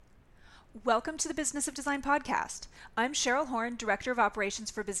Welcome to the Business of Design podcast. I'm Cheryl Horn, Director of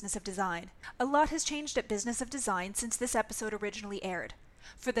Operations for Business of Design. A lot has changed at Business of Design since this episode originally aired.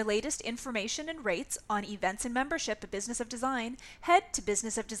 For the latest information and rates on events and membership at Business of Design, head to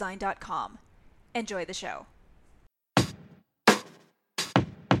businessofdesign.com. Enjoy the show.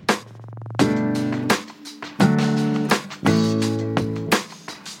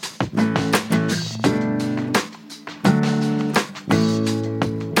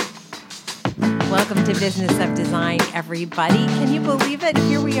 Welcome to Business of Design, everybody. Can you believe it?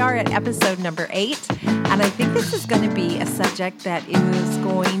 Here we are at episode number 8, and I think this is going to be a subject that is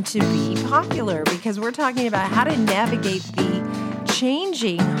going to be popular because we're talking about how to navigate the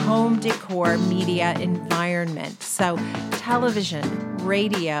changing home decor media environment. So television,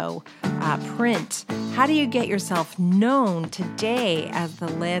 radio, print. How do you get yourself known today as the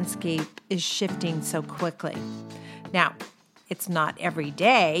landscape is shifting so quickly? Now, it's not every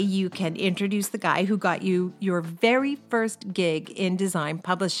day you can introduce the guy who got you your very first gig in design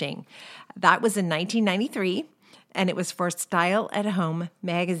publishing. That was in 1993, and it was for Style at Home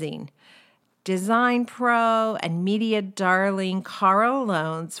magazine. Design pro and media darling Carl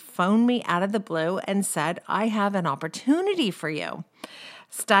Loans phoned me out of the blue and said, "I have an opportunity for you."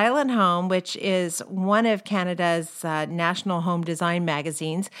 Style at Home, which is one of Canada's national home design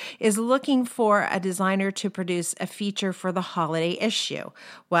magazines, is looking for a designer to produce a feature for the holiday issue.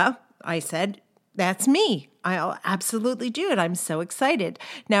 Well, I said, that's me. I'll absolutely do it. I'm so excited.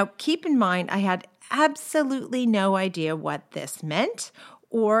 Now, keep in mind, I had absolutely no idea what this meant.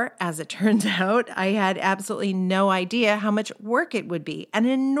 Or, as it turns out, I had absolutely no idea how much work it would be. An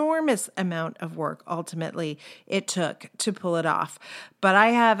enormous amount of work, ultimately, it took to pull it off. But I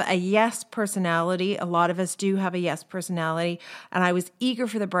have a yes personality. A lot of us do have a yes personality. And I was eager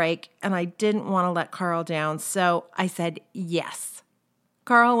for the break, and I didn't want to let Carl down. So I said yes.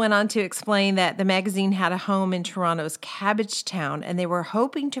 Carl went on to explain that the magazine had a home in Toronto's Cabbagetown, and they were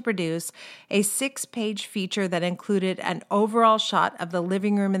hoping to produce a 6-page feature that included an overall shot of the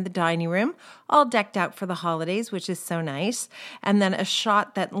living room and the dining room, all decked out for the holidays, which is so nice, and then a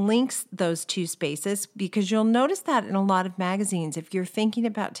shot that links those two spaces, because you'll notice that in a lot of magazines, if you're thinking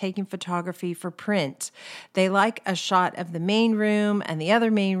about taking photography for print, they like a shot of the main room and the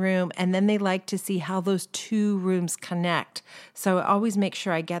other main room, and then they like to see how those two rooms connect. So I always make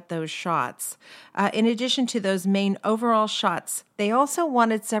sure I get those shots. In addition to those main overall shots, they also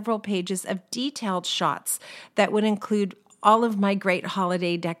wanted several pages of detailed shots that would include all of my great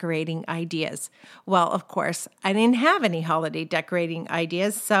holiday decorating ideas. Well, of course, I didn't have any holiday decorating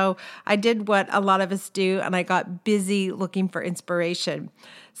ideas, so I did what a lot of us do, and I got busy looking for inspiration.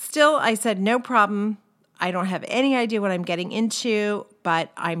 Still, I said, no problem. I don't have any idea what I'm getting into,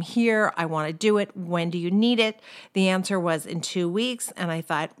 but I'm here. I want to do it. When do you need it? The answer was in 2 weeks, and I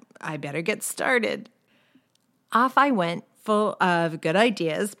thought, I better get started. Off I went, full of good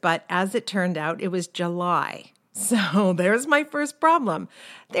ideas, but as it turned out, it was July. So there's my first problem.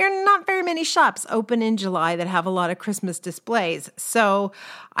 There are not very many shops open in July that have a lot of Christmas displays. So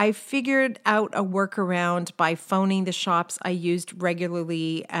I figured out a workaround by phoning the shops I used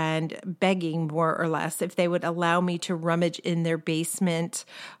regularly and begging more or less if they would allow me to rummage in their basement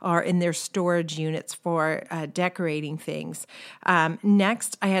or in their storage units for decorating things.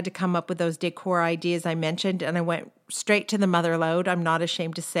 Next, I had to come up with those decor ideas I mentioned, and I went straight to the mother lode, I'm not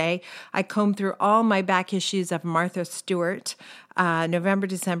ashamed to say. I combed through all my back issues of Martha Stewart, November,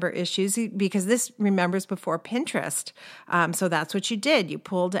 December issues, because this remembers before Pinterest. So that's what you did. You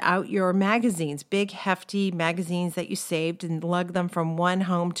pulled out your magazines, big, hefty magazines that you saved and lugged them from one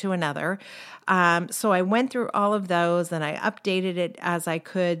home to another. So I went through all of those and I updated it as I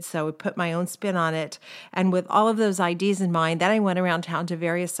could. So I put my own spin on it. And with all of those ideas in mind, then I went around town to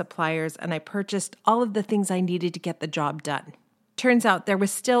various suppliers and I purchased all of the things I needed to get the job done. Turns out there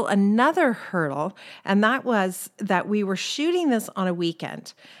was still another hurdle, and that was that we were shooting this on a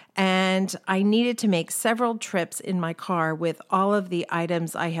weekend, and I needed to make several trips in my car with all of the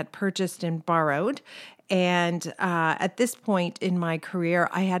items I had purchased and borrowed. And at this point in my career,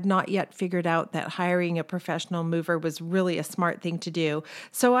 I had not yet figured out that hiring a professional mover was really a smart thing to do.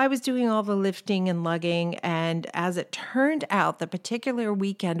 So I was doing all the lifting and lugging. And as it turned out, the particular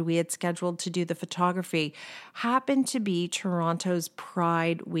weekend we had scheduled to do the photography happened to be Toronto's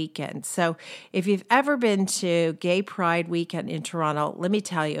Pride weekend. So if you've ever been to Gay Pride weekend in Toronto, let me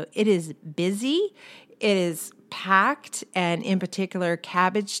tell you, it is busy. It is packed, and in particular,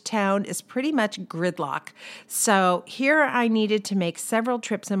 Cabbagetown is pretty much gridlock. So here I needed to make several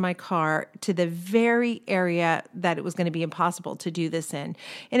trips in my car to the very area that it was going to be impossible to do this in.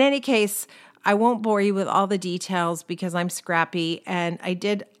 In any case, I won't bore you with all the details because I'm scrappy, and I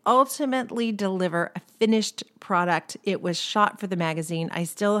did ultimately deliver a finished product. It was shot for the magazine. I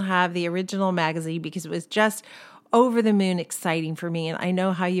still have the original magazine because it was just over the moon exciting for me. And I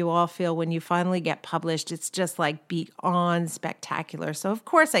know how you all feel when you finally get published. It's just like beyond spectacular. So of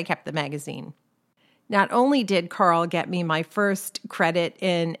course I kept the magazine. Not only did Carl get me my first credit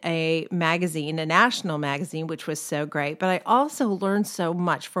in a magazine, a national magazine, which was so great, but I also learned so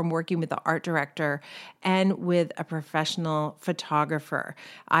much from working with the art director and with a professional photographer.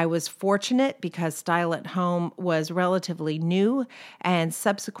 I was fortunate because Style at Home was relatively new, and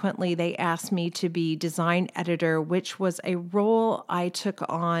subsequently they asked me to be design editor, which was a role I took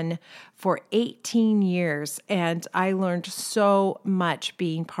on for 18 years, and I learned so much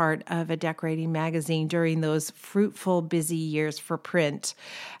being part of a decorating magazine during those fruitful, busy years for print.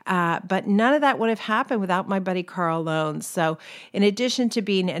 But none of that would have happened without my buddy Carl Loans. So in addition to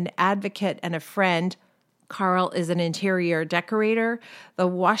being an advocate and a friend, Carl is an interior decorator. The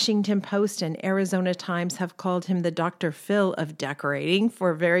Washington Post and Arizona Times have called him the Dr. Phil of decorating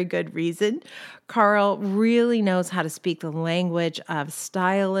for very good reason. Carl really knows how to speak the language of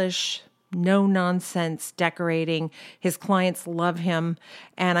stylish, no-nonsense decorating. His clients love him.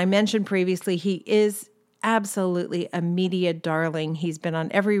 And I mentioned previously, he is absolutely a media darling. He's been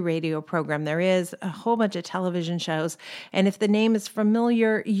on every radio program there is, a whole bunch of television shows. And if the name is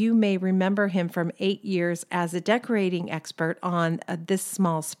familiar, you may remember him from 8 years as a decorating expert on This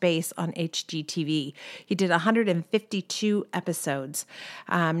Small Space on HGTV. He did 152 episodes.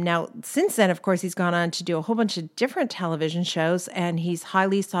 Now, since then, of course, he's gone on to do a whole bunch of different television shows, and he's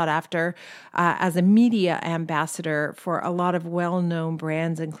highly sought after as a media ambassador for a lot of well-known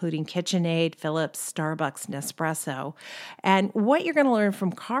brands, including KitchenAid, Philips, Starbucks, Nespresso. And what you're going to learn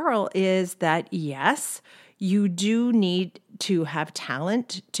from Carl is that, yes, you do need to have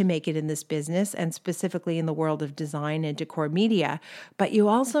talent to make it in this business, and specifically in the world of design and decor media, but you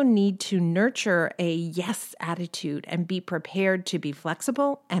also need to nurture a yes attitude and be prepared to be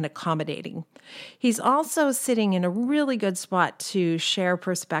flexible and accommodating. He's also sitting in a really good spot to share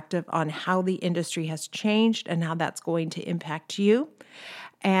perspective on how the industry has changed and how that's going to impact you.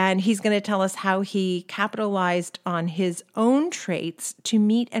 And he's going to tell us how he capitalized on his own traits to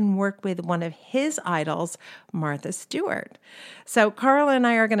meet and work with one of his idols, Martha Stewart. So Carl and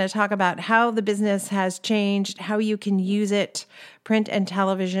I are going to talk about how the business has changed, how you can use it, print and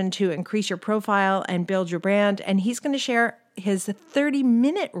television, to increase your profile and build your brand. And he's going to share his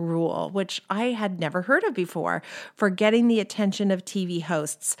 30-minute rule, which I had never heard of before, for getting the attention of TV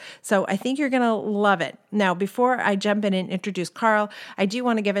hosts. So I think you're going to love it. Now, before I jump in and introduce Carl, I do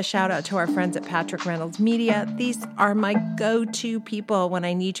want to give a shout out to our friends at Patrick Reynolds Media. These are my go-to people when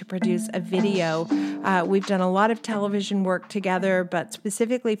I need to produce a video. We've done a lot of television work together, but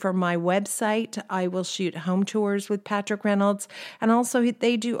specifically for my website, I will shoot home tours with Patrick Reynolds. And also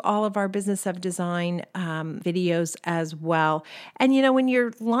they do all of our Business of Design videos as well. And, you know, when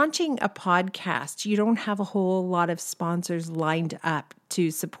you're launching a podcast, you don't have a whole lot of sponsors lined up to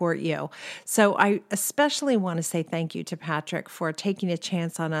support you. So I especially want to say thank you to Patrick for taking a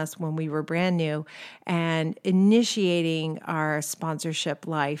chance on us when we were brand new and initiating our sponsorship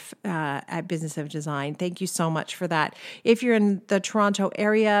life at Business of Design. Thank you so much for that. If you're in the Toronto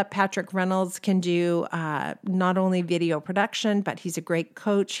area, Patrick Reynolds can do not only video production, but he's a great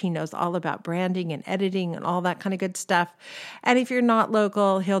coach. He knows all about branding and editing and all that kind of good stuff. And if you're not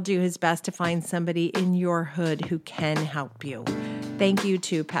local, he'll do his best to find somebody in your hood who can help you. Thank you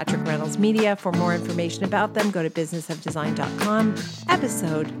to Patrick Reynolds Media. For more information about them, go to businessofdesign.com,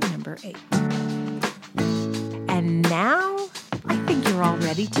 episode number 8. And now, I think you're all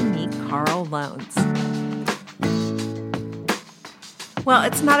ready to meet Carl Loans. Well,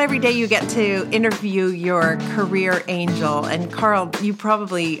 it's not every day you get to interview your career angel. And Carl, you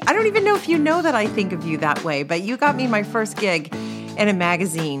probably, I don't even know if you know that I think of you that way, but you got me my first gig in a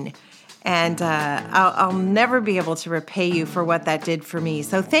magazine. And I'll never be able to repay you for what that did for me.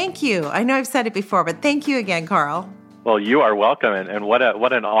 So thank you. I know I've said it before, but thank you again, Carl. Well, you are welcome, and what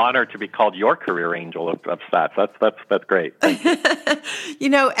an honor to be called your career angel of stats. That's great. You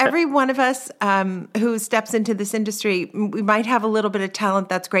know, every one of us who steps into this industry, we might have a little bit of talent.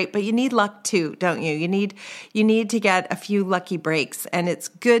 That's great, but you need luck too, don't you? You need to get a few lucky breaks, and it's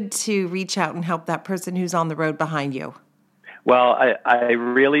good to reach out and help that person who's on the road behind you. Well, I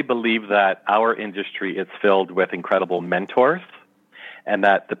really believe that our industry is filled with incredible mentors, and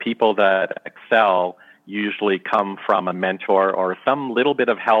that the people that excel usually come from a mentor or some little bit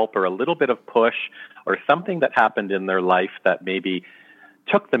of help or a little bit of push or something that happened in their life that maybe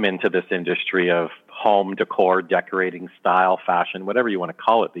took them into this industry of home decor, decorating, style, fashion, whatever you want to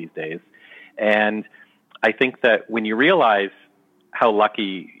call it these days. And I think that when you realize how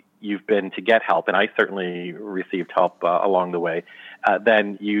lucky you've been to get help, and I certainly received help along the way,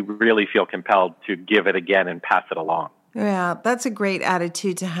 then you really feel compelled to give it again and pass it along. Yeah, that's a great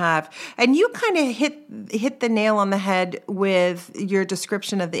attitude to have. And you kind of hit the nail on the head with your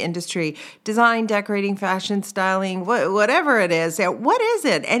description of the industry. Design, decorating, fashion, styling, whatever it is. What is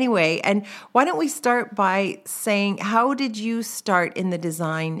it anyway? And why don't we start by saying, how did you start in the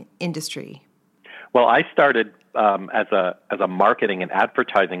design industry? Well, I started as a marketing and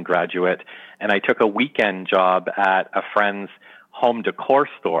advertising graduate, and I took a weekend job at a friend's home decor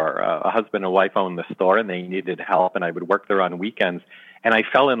store. A husband and wife owned the store, and they needed help, and I would work there on weekends. And I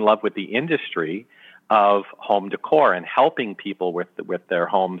fell in love with the industry of home decor and helping people with their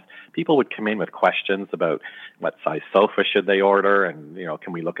homes. People would come in with questions about what size sofa should they order, and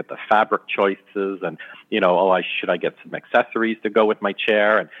can we look at the fabric choices, and should I get some accessories to go with my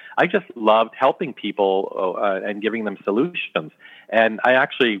chair? And I just loved helping people and giving them solutions. And I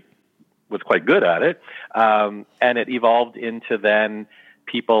actually was quite good at it, and it evolved into then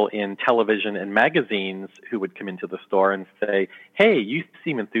people in television and magazines who would come into the store and say, hey, you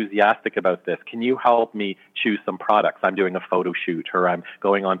seem enthusiastic about this. Can you help me choose some products? I'm doing a photo shoot, or I'm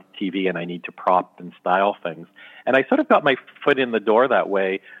going on TV and I need to prop and style things. And I sort of got my foot in the door that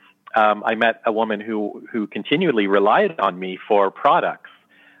way. I met a woman who continually relied on me for products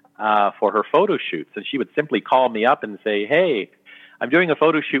for her photo shoots. And she would simply call me up and say, hey, I'm doing a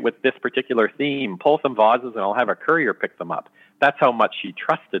photo shoot with this particular theme. Pull some vases and I'll have a courier pick them up. That's how much she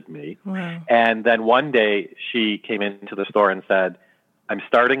trusted me. Wow. And then one day she came into the store and said, I'm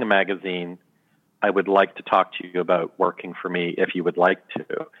starting a magazine. I would like to talk to you about working for me if you would like to.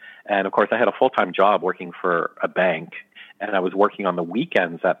 And of course, I had a full-time job working for a bank, and I was working on the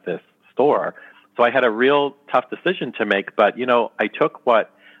weekends at this store. So I had a real tough decision to make, but I took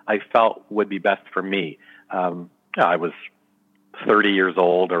what I felt would be best for me. I was 30 years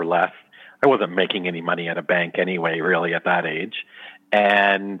old or less. I wasn't making any money at a bank anyway, really, at that age.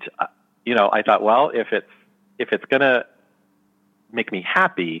 And, I thought, well, if it's going to make me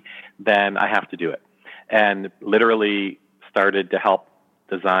happy, then I have to do it. And literally started to help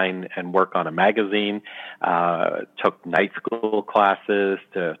design and work on a magazine, took night school classes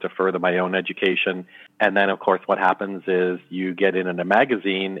to further my own education. And then, of course, what happens is you get in a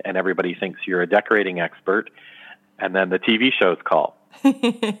magazine and everybody thinks you're a decorating expert, and then the TV shows call.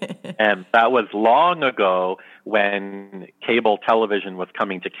 And that was long ago when cable television was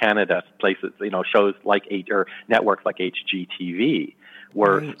coming to Canada. Places, shows like networks like HGTV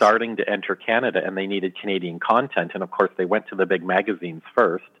were starting to enter Canada, and they needed Canadian content. And of course, they went to the big magazines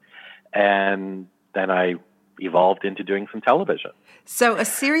first, and then I evolved into doing some television. So a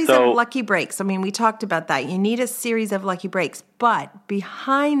series of lucky breaks. I mean, we talked about that. You need a series of lucky breaks. But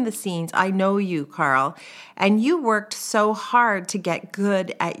behind the scenes, I know you, Carl, and you worked so hard to get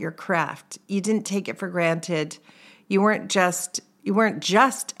good at your craft. You didn't take it for granted. You weren't just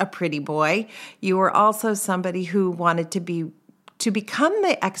a pretty boy. You were also somebody who wanted to become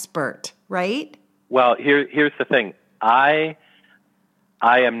the expert, right? Well, here's the thing. I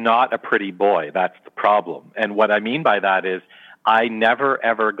am not a pretty boy. That's the problem. And what I mean by that is I never,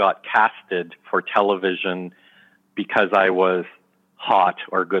 ever got casted for television because I was hot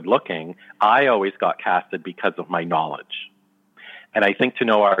or good looking. I always got casted because of my knowledge. And I think to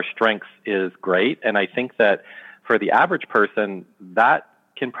know our strengths is great. And I think that for the average person, that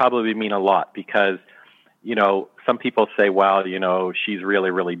can probably mean a lot because, some people say, well, she's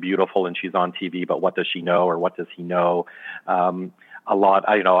really, really beautiful and she's on TV, but what does she know or what does he know?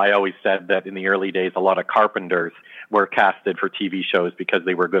 I always said that in the early days, a lot of carpenters were casted for TV shows because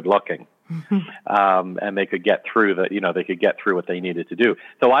they were good looking, and they could get through what they needed to do.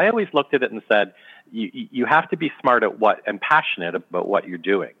 So I always looked at it and said, you have to be smart at and passionate about what you're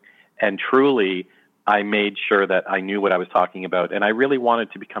doing. And truly, I made sure that I knew what I was talking about, and I really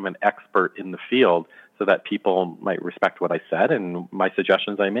wanted to become an expert in the field so that people might respect what I said and my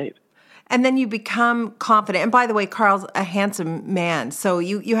suggestions I made. And then you become confident. And by the way, Carl's a handsome man, so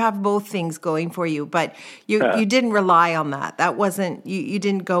you have both things going for you. But you didn't rely on that. That wasn't you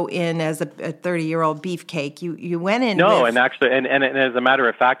didn't go in as a 30-year-old beefcake. You went in. No, and actually, and as a matter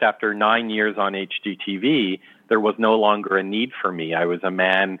of fact, after 9 years on HGTV, there was no longer a need for me. I was a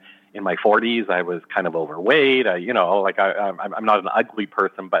man in my 40s. I was kind of overweight. I'm not an ugly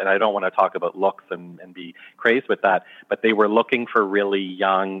person, but I don't want to talk about looks and be crazed with that. But they were looking for really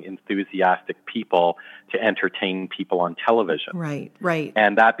young, enthusiastic people to entertain people on television. Right.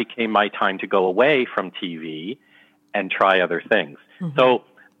 And that became my time to go away from TV and try other things. Mm-hmm. So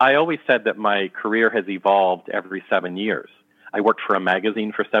I always said that my career has evolved every 7 years. I worked for a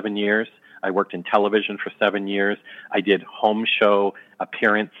magazine for 7 years. I worked in television for 7 years. I did home show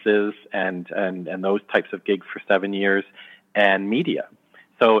appearances and those types of gigs for 7 years, and media.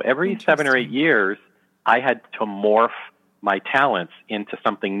 So every 7 or 8 years, I had to morph my talents into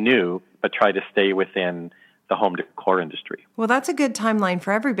something new, but try to stay within the home decor industry. Well, that's a good timeline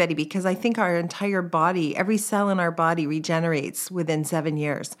for everybody, because I think our entire body, every cell in our body regenerates within 7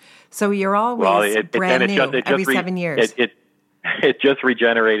 years. So you're always brand new every 7 years. It just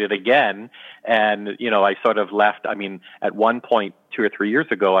regenerated again. And, I sort of left. I mean, at one point, 2 or 3 years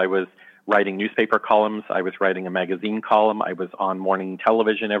ago, I was writing newspaper columns. I was writing a magazine column. I was on morning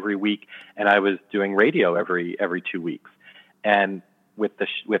television every week, and I was doing radio every 2 weeks. And with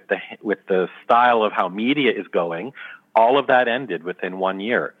the style of how media is going, all of that ended within 1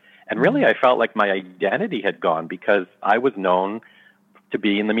 year. And really, I felt like my identity had gone, because I was known to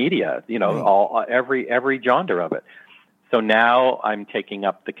be in the media, every genre of it. So now I'm taking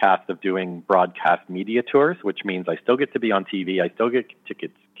up the cast of doing broadcast media tours, which means I still get to be on TV. I still get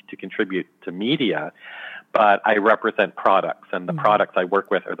to contribute to media, but I represent products, and the products I work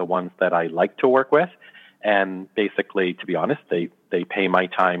with are the ones that I like to work with. And basically, to be honest, they pay my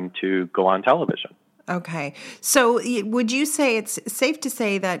time to go on television. Okay. So would you say it's safe to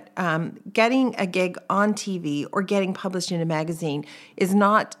say that getting a gig on TV or getting published in a magazine is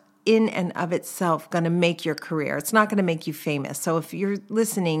not in and of itself going to make your career? It's not going to make you famous. So if you're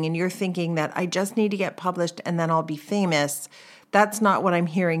listening and you're thinking that I just need to get published and then I'll be famous, that's not what I'm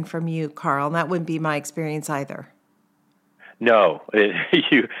hearing from you, Carl. And that wouldn't be my experience either. No,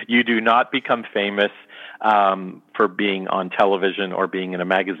 you do not become famous for being on television or being in a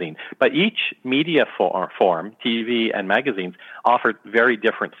magazine. But each media form, TV and magazines, offer very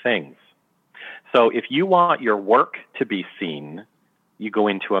different things. So if you want your work to be seen, you go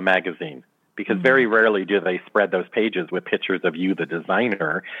into a magazine, because very rarely do they spread those pages with pictures of you, the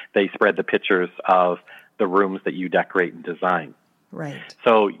designer. They spread the pictures of the rooms that you decorate and design. Right.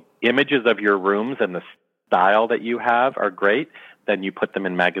 So images of your rooms and the style that you have are great. Then you put them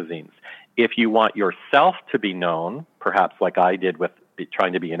in magazines. If you want yourself to be known, perhaps like I did with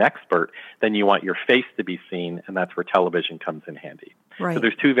trying to be an expert, then you want your face to be seen, and that's where television comes in handy. Right. So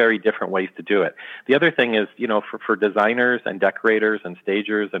there's two very different ways to do it. The other thing is, for designers and decorators and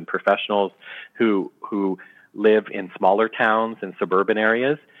stagers and professionals who live in smaller towns and suburban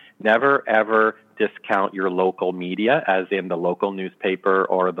areas, never ever discount your local media, as in the local newspaper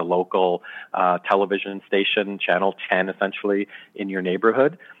or the local television station, Channel 10 essentially, in your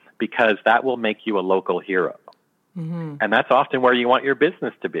neighborhood, because that will make you a local hero. Mm-hmm. And that's often where you want your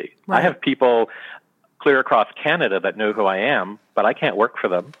business to be. Right. I have people clear across Canada that know who I am, but I can't work for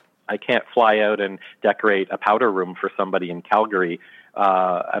them. I can't fly out and decorate a powder room for somebody in Calgary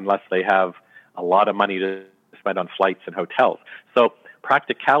unless they have a lot of money to spend on flights and hotels. So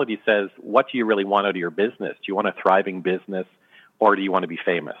practicality says, what do you really want out of your business? Do you want a thriving business, or do you want to be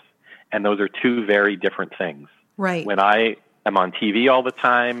famous? And those are two very different things. Right. When I am on TV all the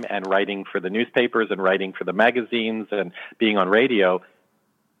time and writing for the newspapers and writing for the magazines and being on radio,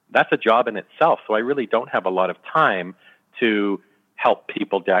 that's a job in itself. So I really don't have a lot of time to help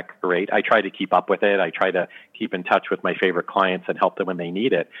people decorate. I try to keep up with it. I try to keep in touch with my favorite clients and help them when they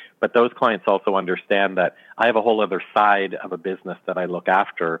need it. But those clients also understand that I have a whole other side of a business that I look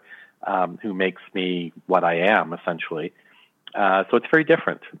after, who makes me what I am, essentially. So it's very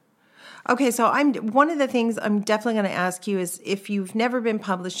different. Okay, so one of the things I'm definitely going to ask you is, if you've never been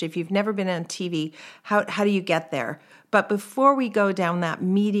published, if you've never been on TV, how do you get there? But before we go down that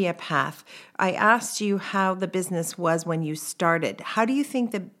media path, I asked you how the business was when you started. How do you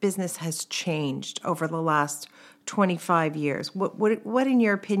think the business has changed over the last 25 years? What in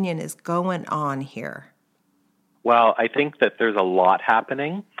your opinion is going on here? Well, I think that there's a lot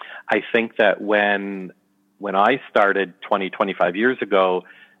happening. I think that when I started 25 years ago,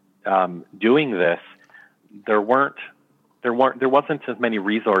 doing this, there wasn't as many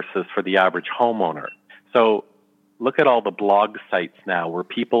resources for the average homeowner. So look at all the blog sites now, where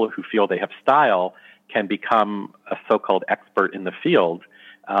people who feel they have style can become a so-called expert in the field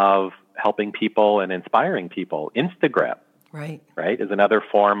of helping people and inspiring people. Instagram, right, is another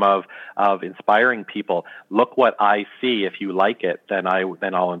form of inspiring people. Look what I see. If you like it, then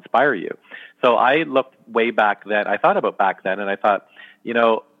I'll inspire you. So I looked way back then. I thought about back then, and I thought,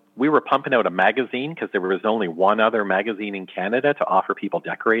 we were pumping out a magazine because there was only one other magazine in Canada to offer people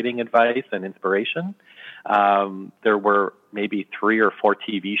decorating advice and inspiration. There were maybe 3 or 4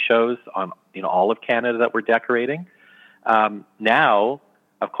 TV shows in all of Canada that were decorating. Now,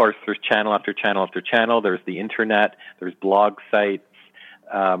 of course, there's channel after channel after channel. There's the internet. There's blog sites.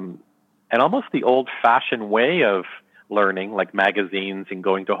 And almost the old-fashioned way of learning, like magazines and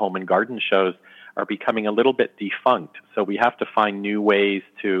going to home and garden shows, are becoming a little bit defunct. So we have to find new ways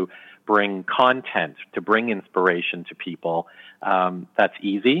to bring content, to bring inspiration to people that's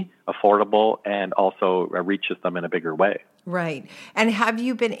easy, affordable, and also reaches them in a bigger way. Right. And have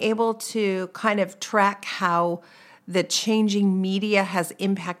you been able to kind of track how the changing media has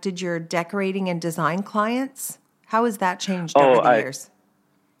impacted your decorating and design clients? How has that changed over the years?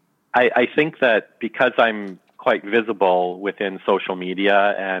 I think that because I'm quite visible within social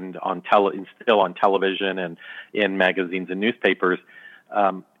media and still on television and in magazines and newspapers,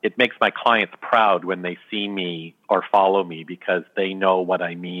 it makes my clients proud when they see me or follow me because they know what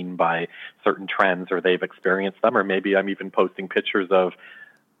I mean by certain trends, or they've experienced them, or maybe I'm even posting pictures of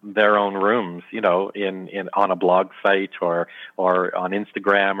their own rooms, in on a blog site or on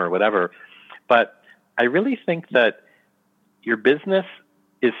Instagram or whatever. But I really think that your business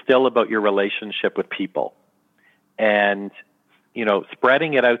is still about your relationship with people. And,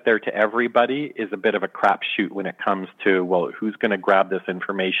 spreading it out there to everybody is a bit of a crapshoot when it comes to, well, who's going to grab this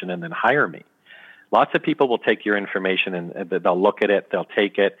information and then hire me? Lots of people will take your information and they'll look at it, they'll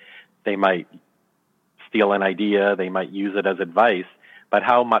take it, they might steal an idea, they might use it as advice, but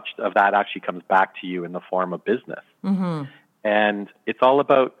how much of that actually comes back to you in the form of business? Mm-hmm. And it's all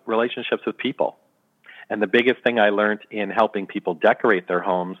about relationships with people. And the biggest thing I learned in helping people decorate their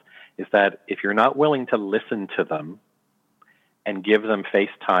homes is that if you're not willing to listen to them and give them face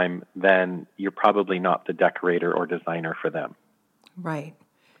time, then you're probably not the decorator or designer for them. Right.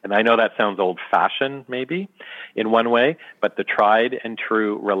 And I know that sounds old-fashioned maybe in one way, but the tried and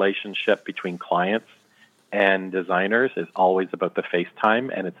true relationship between clients and designers is always about the face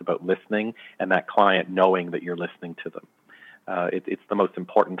time, and it's about listening and that client knowing that you're listening to them. It's the most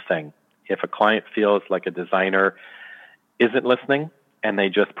important thing. If a client feels like a designer isn't listening and they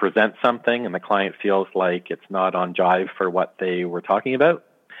just present something and the client feels like it's not on jive for what they were talking about,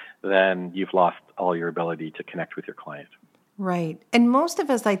 then you've lost all your ability to connect with your client. Right. And most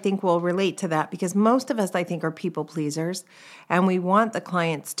of us, I think, will relate to that because most of us, I think, are people pleasers. And we want the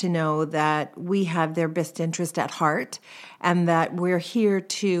clients to know that we have their best interest at heart and that we're here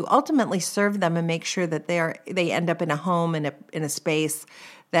to ultimately serve them and make sure that they end up in a home, in a space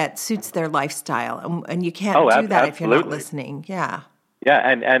that suits their lifestyle. And you can't do that if you're not listening. Yeah. Yeah,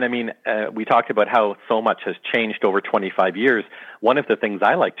 and I mean, we talked about how so much has changed over 25 years. One of the things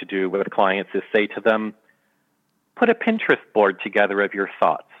I like to do with clients is say to them, put a Pinterest board together of your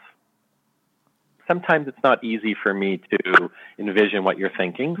thoughts. Sometimes it's not easy for me to envision what you're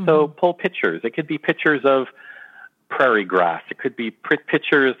thinking, so pull pictures. It could be pictures of prairie grass. It could be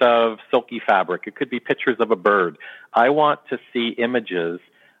pictures of silky fabric. It could be pictures of a bird. I want to see images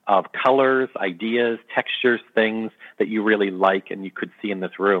of colors, ideas, textures, things that you really like and you could see in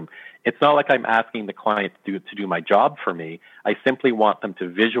this room. It's not like I'm asking the client to do my job for me. I simply want them to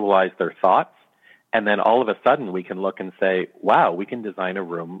visualize their thoughts, and then all of a sudden we can look and say, wow, we can design a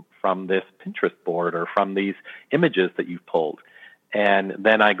room from this Pinterest board or from these images that you've pulled. And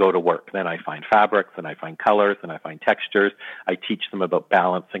then I go to work. Then I find fabrics, and I find colors, and I find textures. I teach them about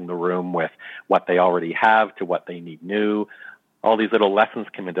balancing the room with what they already have to what they need new. All these little lessons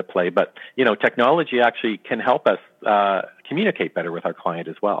come into play. But, technology actually can help us communicate better with our client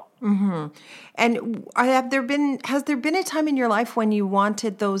as well. Mm-hmm. And has there been a time in your life when you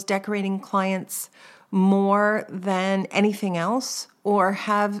wanted those decorating clients more than anything else? Or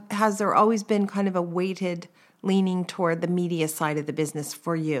has there always been kind of a weighted leaning toward the media side of the business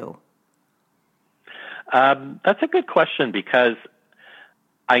for you? That's a good question, because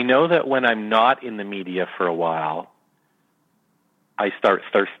I know that when I'm not in the media for a while, I start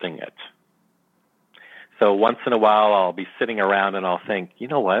thirsting it. So once in a while, I'll be sitting around and I'll think, you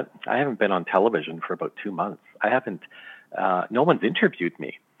know what? I haven't been on television for about 2 months. No one's interviewed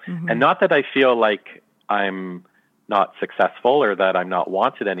me. Mm-hmm. And not that I feel like I'm not successful or that I'm not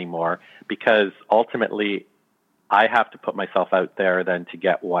wanted anymore, because ultimately I have to put myself out there then to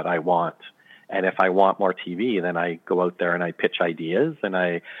get what I want. And if I want more TV, then I go out there and I pitch ideas and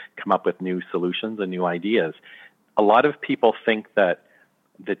I come up with new solutions and new ideas. A lot of people think that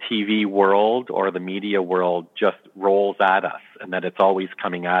the TV world or the media world just rolls at us and that it's always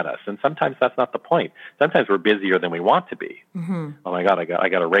coming at us. And sometimes that's not the point. Sometimes we're busier than we want to be. Mm-hmm. Oh my God, I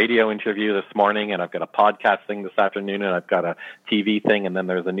got a radio interview this morning, and I've got a podcast thing this afternoon, and I've got a TV thing, and then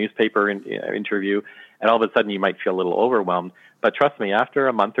there's a newspaper interview. And all of a sudden you might feel a little overwhelmed. But trust me, after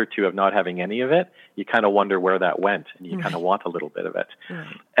a month or two of not having any of it, you kind of wonder where that went, and you kind of want a little bit of it.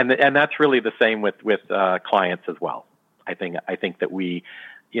 Right. And that's really the same with clients as well. I think that we,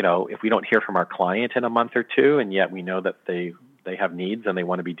 if we don't hear from our client in a month or two, and yet we know that they they have needs and they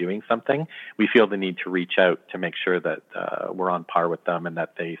want to be doing something, we feel the need to reach out to make sure that we're on par with them and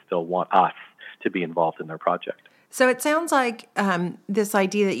that they still want us to be involved in their project. So it sounds like this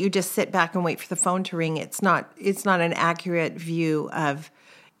idea that you just sit back and wait for the phone to ring, it's not an accurate view of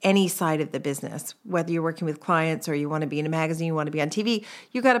any side of the business. Whether you're working with clients or you want to be in a magazine, you want to be on TV,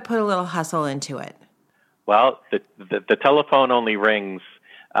 you got to put a little hustle into it. Well, the telephone only rings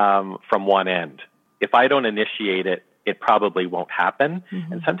from one end. If I don't initiate it, it probably won't happen.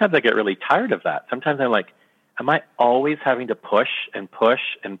 Mm-hmm. And sometimes I get really tired of that. Sometimes I'm like, am I always having to push and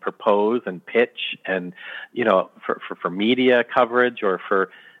propose and pitch and, for media coverage or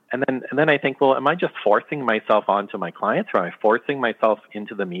and then I think, well, am I just forcing myself onto my clients, or am I forcing myself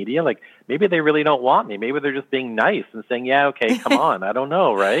into the media? Like, maybe they really don't want me. Maybe they're just being nice and saying, yeah, okay, come on. I don't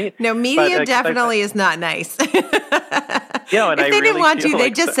know, right? No, media definitely is not nice. And if they didn't want you,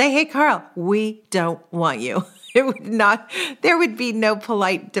 they'd just say, hey, Carl, we don't want you. There would be no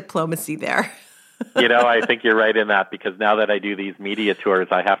polite diplomacy there. I think you're right in that, because now that I do these media tours,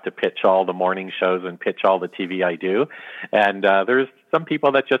 I have to pitch all the morning shows and pitch all the TV I do. And there's some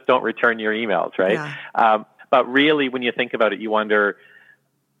people that just don't return your emails, right? Yeah. But really, when you think about it, you wonder,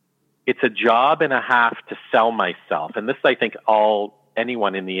 it's a job and a half to sell myself. And this, I think,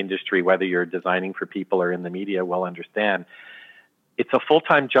 anyone in the industry, whether you're designing for people or in the media, will understand. It's a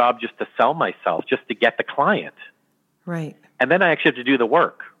full-time job just to sell myself, just to get the client. Right. And then I actually have to do the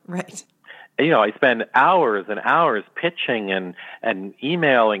work. Right. I spend hours and hours pitching and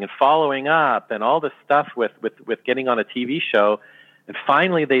emailing and following up and all this stuff with getting on a TV show. And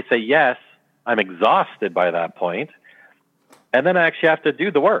finally they say yes. I'm exhausted by that point. And then I actually have to do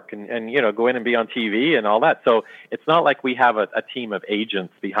the work and go in and be on TV and all that. So it's not like we have a team of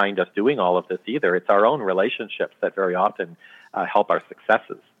agents behind us doing all of this either. It's our own relationships that very often help our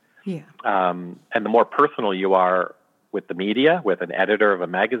successes. Yeah. And the more personal you are with the media, with an editor of a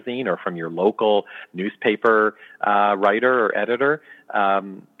magazine, or from your local newspaper writer or editor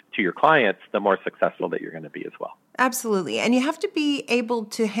to your clients, the more successful that you're going to be as well. Absolutely. And you have to be able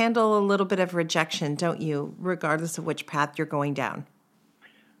to handle a little bit of rejection, don't you, regardless of which path you're going down?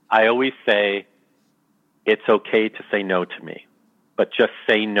 I always say it's okay to say no to me, but just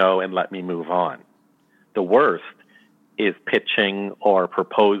say no and let me move on. The worst is pitching or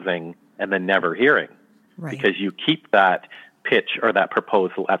proposing and then never hearing. Right. Because you keep that pitch or that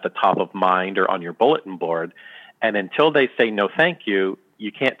proposal at the top of mind or on your bulletin board, and until they say no thank you,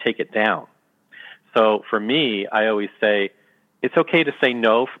 you can't take it down. So for me, I always say, it's okay to say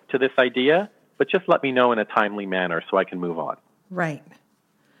no to this idea, but just let me know in a timely manner so I can move on. Right.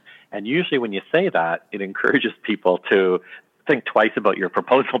 And usually when you say that, it encourages people to think twice about your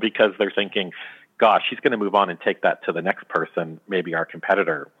proposal, because they're thinking, gosh, she's going to move on and take that to the next person, maybe our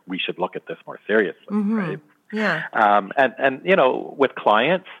competitor. We should look at this more seriously, mm-hmm. right? Yeah. And with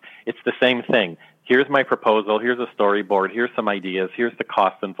clients, it's the same thing. Here's my proposal. Here's a storyboard. Here's some ideas. Here's the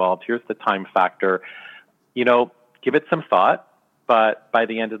cost involved. Here's the time factor. Give it some thought. But by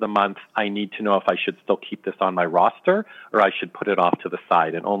the end of the month, I need to know if I should still keep this on my roster or I should put it off to the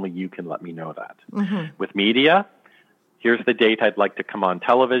side, and only you can let me know that. Mm-hmm. With media, here's the date I'd like to come on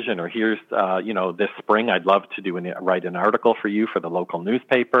television, or here's, this spring I'd love to write an article for you for the local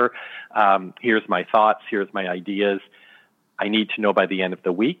newspaper. Here's my thoughts. Here's my ideas. I need to know by the end of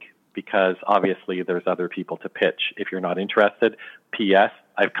the week, because obviously there's other people to pitch. If you're not interested, P.S.,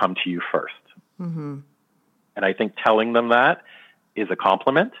 I've come to you first. Mm-hmm. And I think telling them that is a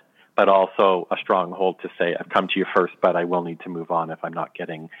compliment, but also a stronghold to say, I've come to you first, but I will need to move on if I'm not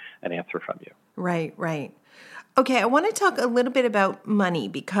getting an answer from you. Right, right. Okay, I want to talk a little bit about money,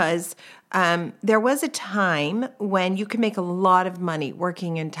 because there was a time when you could make a lot of money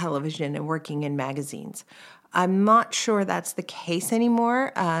working in television and working in magazines. I'm not sure that's the case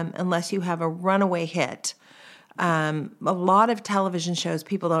anymore, unless you have a runaway hit. A lot of television shows,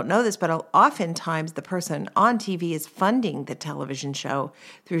 people don't know this, but oftentimes the person on TV is funding the television show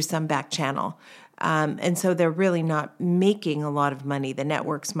through some back channel. And so they're really not making a lot of money. The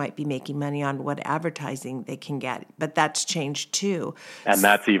networks might be making money on what advertising they can get, but that's changed too. And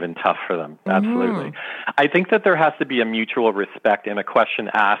that's even tough for them. Absolutely. Mm-hmm. I think that there has to be a mutual respect, and a question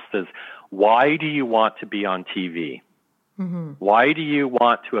asked is, why do you want to be on TV? Mm-hmm. Why do you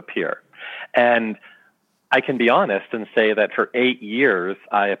want to appear? And I can be honest and say that for 8 years,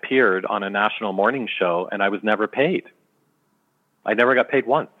 I appeared on a national morning show and I was never paid. I never got paid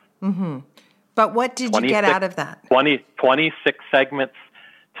once. Mm-hmm. But what did you get out of that? 26 segments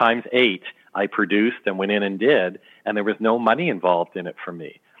times 8 I produced and went in and did, and there was no money involved in it for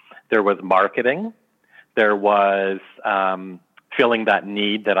me. There was marketing. There was filling that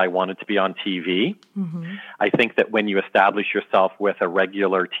need that I wanted to be on TV. Mm-hmm. I think that when you establish yourself with a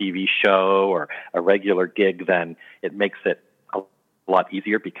regular TV show or a regular gig, then it makes it a lot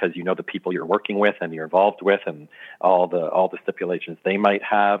easier because you know the people you're working with and you're involved with and all the stipulations they might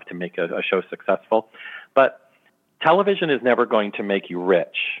have to make a show successful. But television is never going to make you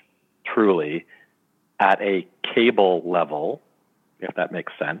rich, truly, at a cable level, if that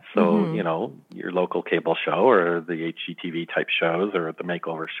makes sense. So, you know, your local cable show or the HGTV type shows or the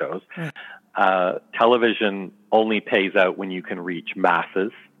makeover shows. Television only pays out when you can reach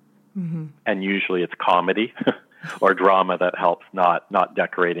masses. And usually it's comedy or drama that helps, not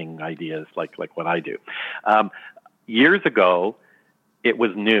decorating ideas like what I do. Years ago, it was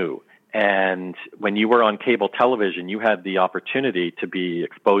new. And when you were on cable television, you had the opportunity to be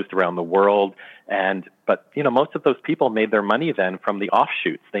exposed around the world. But, you know, most of those people made their money then from the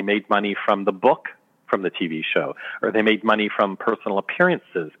offshoots. They made money from the book from the TV show, or they made money from personal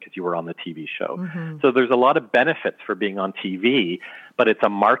appearances because you were on the TV show. So there's a lot of benefits for being on TV, but it's a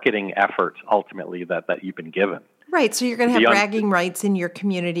marketing effort ultimately that you've been given. Right. So you're going to have bragging rights in your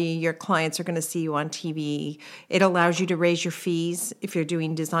community. Your clients are going to see you on TV. It allows you to raise your fees if you're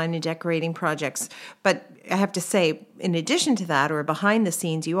doing design and decorating projects. But I have to say, in addition to that, or behind the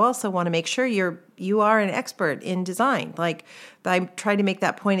scenes, you also want to make sure you are an expert in design. Like I tried to make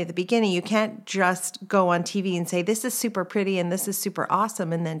that point at the beginning. You can't just go on TV and say, this is super pretty and this is super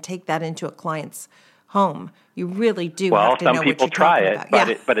awesome, and then take that into a client's home. You really do have to know what you're talking about. Well, some people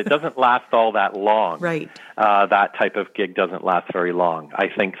try it, but it doesn't last all that long. Right. That type of gig doesn't last very long. I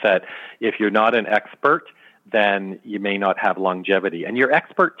think that if you're not an expert, then you may not have longevity. And your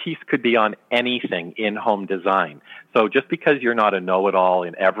expertise could be on anything in home design. So just because you're not a know-it-all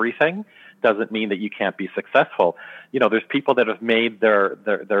in everything doesn't mean that you can't be successful. You know, there's people that have made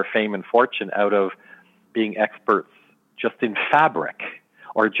their fame and fortune out of being experts just in fabric,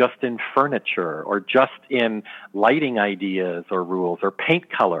 or just in furniture, or just in lighting ideas or rules, or paint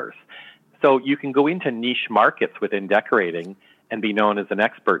colors. So you can go into niche markets within decorating and be known as an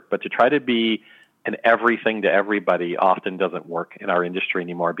expert, but to try to be an everything to everybody often doesn't work in our industry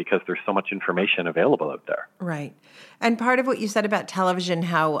anymore because there's so much information available out there. Right. And part of what you said about television,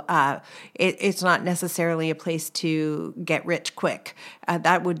 how it's not necessarily a place to get rich quick.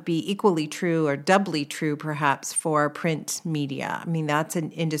 That would be equally true or doubly true, perhaps, for print media. I mean, that's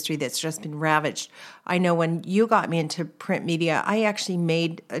an industry that's just been ravaged. I know when you got me into print media, I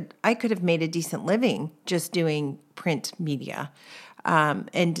actually I could have made a decent living just doing print media.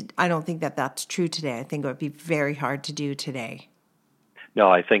 And I don't think that that's true today. I think it would be very hard to do today.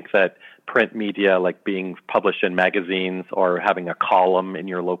 No, I think that print media, like being published in magazines or having a column in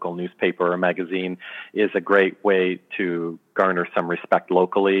your local newspaper or magazine, is a great way to garner some respect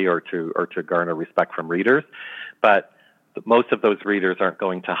locally or to garner respect from readers. But most of those readers aren't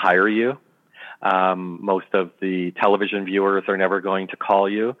going to hire you. Most of the television viewers are never going to call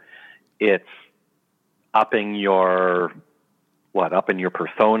you. It's upping your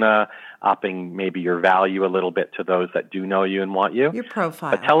persona, upping maybe your value a little bit to those that do know you and want you. Your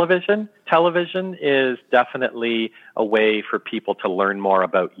profile. But television is definitely a way for people to learn more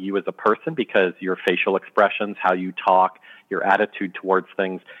about you as a person because your facial expressions, how you talk, your attitude towards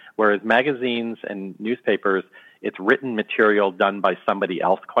things. Whereas magazines and newspapers, it's written material done by somebody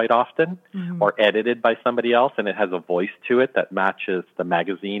else quite often or edited by somebody else, and it has a voice to it that matches the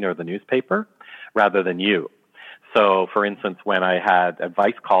magazine or the newspaper rather than you. So, for instance, when I had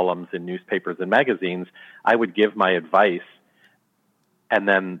advice columns in newspapers and magazines, I would give my advice, and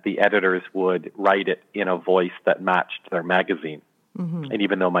then the editors would write it in a voice that matched their magazine. And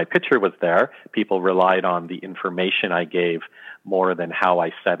even though my picture was there, people relied on the information I gave more than how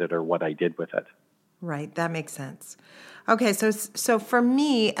I said it or what I did with it. Right, that makes sense. Okay, so for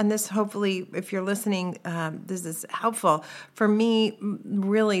me, and this hopefully, if you're listening, this is helpful. For me,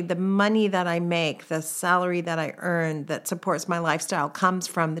 really, the money that I make, the salary that I earn that supports my lifestyle comes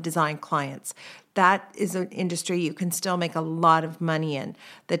from the design clients. That is an industry you can still make a lot of money in.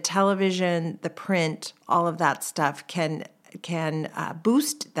 The television, the print, all of that stuff can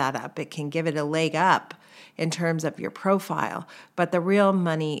boost that up. It can give it a leg up in terms of your profile. But the real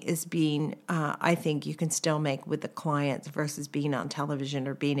money is being, I think you can still make with the clients versus being on television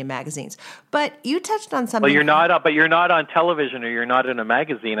or being in magazines. But you touched on something. Well, you're not on television or you're not in a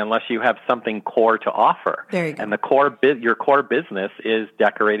magazine unless you have something core to offer. There you go. And your core business is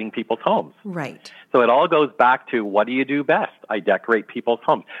decorating people's homes. Right. So it all goes back to, what do you do best? I decorate people's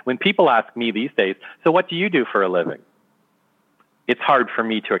homes. When people ask me these days, so what do you do for a living? It's hard for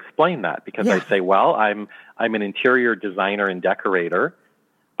me to explain that because I say, well, I'm an interior designer and decorator,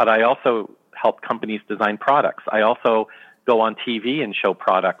 but I also help companies design products. I also go on TV and show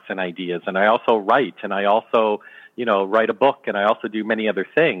products and ideas. And I also write, and I also, write a book, and I also do many other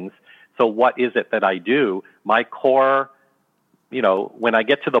things. So what is it that I do? My core, when I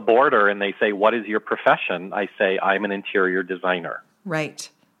get to the border and they say, what is your profession? I say, I'm an interior designer. Right.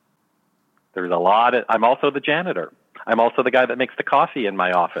 I'm also the janitor. I'm also the guy that makes the coffee in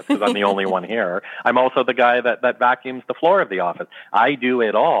my office because I'm the only one here. I'm also the guy that vacuums the floor of the office. I do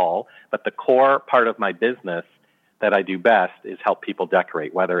it all, but the core part of my business that I do best is help people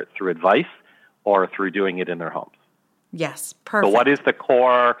decorate, whether it's through advice or through doing it in their homes. Yes, perfect. So what is the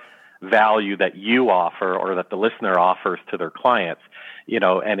core value that you offer or that the listener offers to their clients?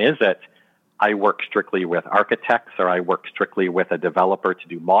 And is it, I work strictly with architects, or I work strictly with a developer to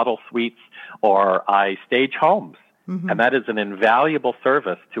do model suites, or I stage homes? Mm-hmm. And that is an invaluable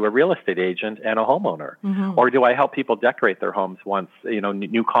service to a real estate agent and a homeowner. Mm-hmm. Or do I help people decorate their homes once,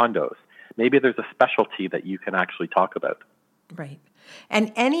 new condos? Maybe there's a specialty that you can actually talk about. Right.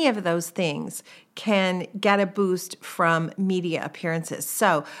 And any of those things can get a boost from media appearances.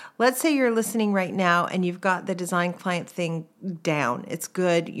 So let's say you're listening right now and you've got the design client thing down. It's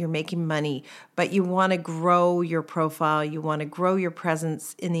good. You're making money, but you want to grow your profile. You want to grow your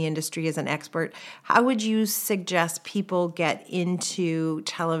presence in the industry as an expert. How would you suggest people get into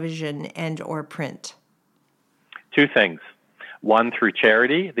television and or print? Two things. One through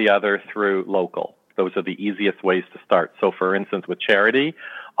charity, the other through local. Those are the easiest ways to start. So, for instance, with charity,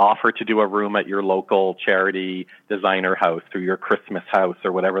 offer to do a room at your local charity designer house, through your Christmas house,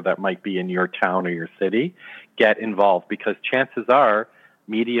 or whatever that might be in your town or your city. Get involved, because chances are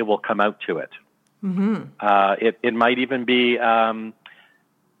media will come out to it. Mm-hmm. It might even be,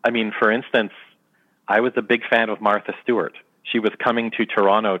 for instance, I was a big fan of Martha Stewart. She was coming to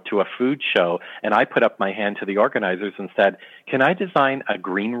Toronto to a food show, and I put up my hand to the organizers and said, can I design a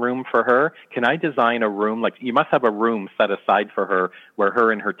green room for her? Can I design a room, you must have a room set aside for her where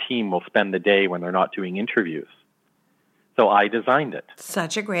her and her team will spend the day when they're not doing interviews. So I designed it.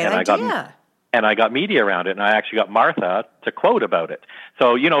 Such a great idea. I got media around it, and I actually got Martha to quote about it.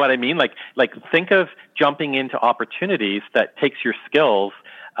 So you know what I mean? Like think of jumping into opportunities that takes your skills.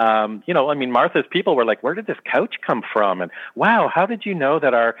 Martha's people were like, where did this couch come from? And wow, how did you know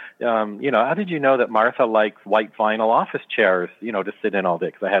that how did you know that Martha likes white vinyl office chairs, to sit in all day?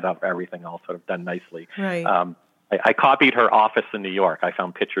 Because I had everything all sort of done nicely. Right. I copied her office in New York. I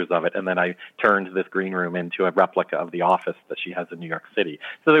found pictures of it, and then I turned this green room into a replica of the office that she has in New York City.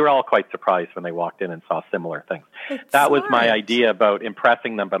 So they were all quite surprised when they walked in and saw similar things. That was my idea about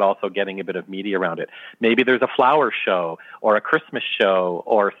impressing them, but also getting a bit of media around it. Maybe there's a flower show or a Christmas show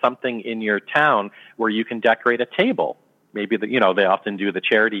or something in your town where you can decorate a table. Maybe they often do the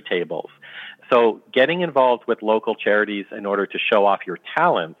charity tables. So getting involved with local charities in order to show off your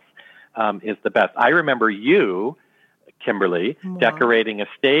talents is the best. I remember you, Kimberly, decorating a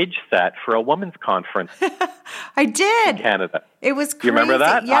stage set for a women's conference. I did. In Canada. It was crazy. You remember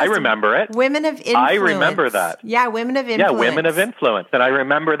that? Yes. I remember it. Women of Influence. I remember that. Yeah, Women of Influence. Yeah, Women of Influence. And I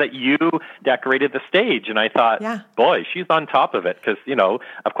remember that you decorated the stage, and I thought, boy, she's on top of it, because,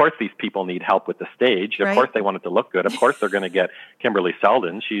 of course these people need help with the stage. Of course they want it to look good. Of course they're going to get Kimberly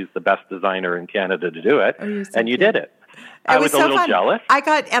Selden. She's the best designer in Canada to do it. And you did it. I was a little jealous. I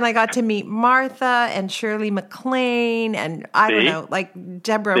got to meet Martha and Shirley MacLaine and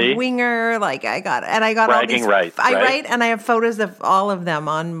Deborah Winger. I got all these. I write, and I have photos of all of them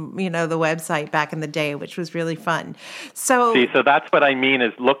on the website back in the day, which was really fun. So that's what I mean,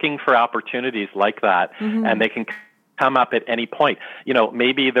 is looking for opportunities like that, mm-hmm. and they can come up at any point.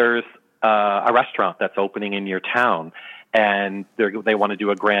 Maybe there's a restaurant that's opening in your town, and they want to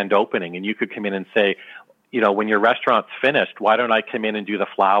do a grand opening, and you could come in and say, when your restaurant's finished, why don't I come in and do the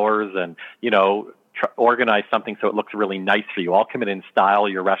flowers and, organize something so it looks really nice for you. I'll come in and style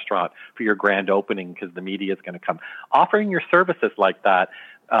your restaurant for your grand opening because the media is going to come. Offering your services like that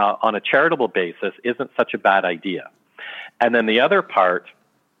on a charitable basis isn't such a bad idea. And then the other part,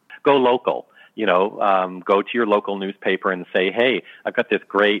 go local. Go to your local newspaper and say, hey, I've got this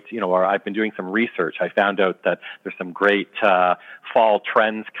great, or I've been doing some research. I found out that there's some great fall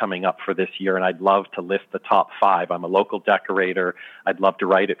trends coming up for this year, and I'd love to list the top 5. I'm a local decorator. I'd love to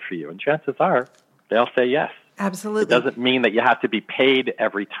write it for you. And chances are they'll say yes. Absolutely. It doesn't mean that you have to be paid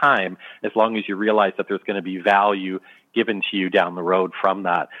every time, as long as you realize that there's going to be value given to you down the road from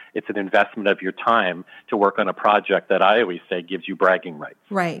that. It's an investment of your time to work on a project that I always say gives you bragging rights.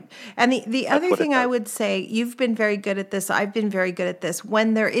 Right. And the other thing I would say, you've been very good at this. I've been very good at this.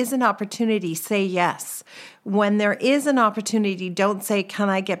 When there is an opportunity, say yes. When there is an opportunity, don't say, can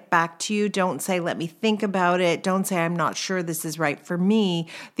I get back to you? Don't say, let me think about it. Don't say, I'm not sure this is right for me.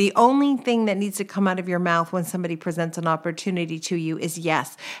 The only thing that needs to come out of your mouth when somebody presents an opportunity to you is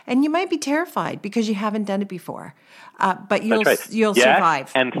yes. And you might be terrified because you haven't done it before, but you'll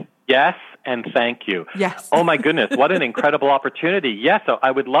survive. Yes, and thank you. Yes. Oh my goodness, what an incredible opportunity. Yes, so I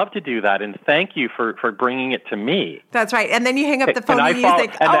would love to do that, and thank you for bringing it to me. That's right. And then you hang up the phone and you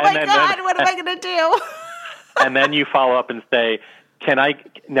think, what am I going to do? And then you follow up and say,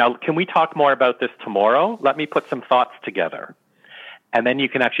 can we talk more about this tomorrow? Let me put some thoughts together. And then you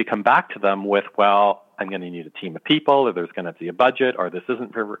can actually come back to them with, well, I'm going to need a team of people, or there's going to be a budget, or this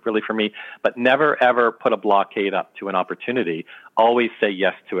isn't really for me. But never, ever put a blockade up to an opportunity. Always say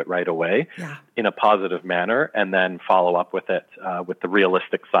yes to it right away in a positive manner, and then follow up with it with the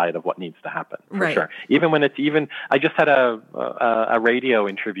realistic side of what needs to happen, for sure. Even when I just had a radio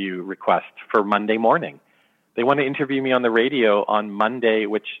interview request for Monday morning. They want to interview me on the radio on Monday,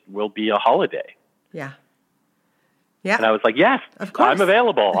 which will be a holiday. Yeah. And I was like, yes, of course. I'm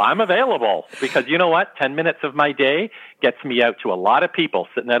available. Because you know what? 10 minutes of my day gets me out to a lot of people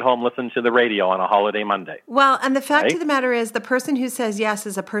sitting at home listening to the radio on a holiday Monday. Well, and the fact of the matter is the person who says yes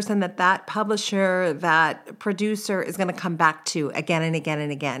is a person that publisher, that producer is going to come back to again and again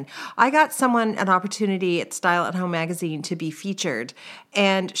and again. I got someone an opportunity at Style at Home magazine to be featured,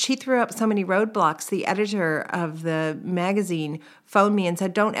 and she threw up so many roadblocks. The editor of the magazine phoned me and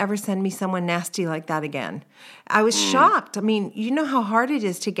said, don't ever send me someone nasty like that again. I was shocked. I mean, you know how hard it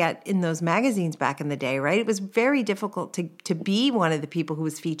is to get in those magazines back in the day, right? It was very difficult to be one of the people who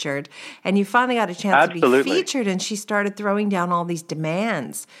was featured. And you finally got a chance to be featured, and she started throwing down all these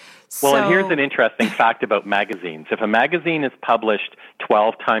demands. Well, and here's an interesting fact about magazines. If a magazine is published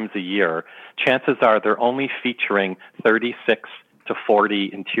 12 times a year, chances are they're only featuring 36 to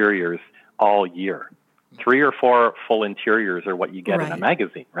 40 interiors all year. 3 or 4 full interiors are what you get in a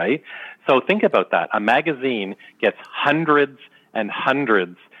magazine, right? So think about that. A magazine gets hundreds and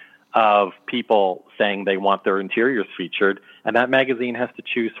hundreds of people saying they want their interiors featured, and that magazine has to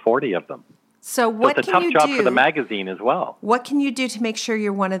choose 40 of them. So it's a tough job for the magazine as well. What can you do to make sure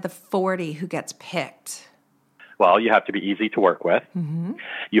you're one of the 40 who gets picked? Well, you have to be easy to work with. Mm-hmm.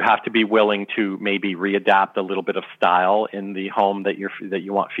 You have to be willing to maybe readapt a little bit of style in the home that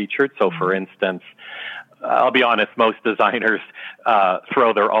you want featured. So, for instance, I'll be honest, most designers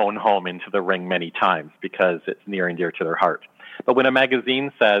throw their own home into the ring many times because it's near and dear to their heart. But when a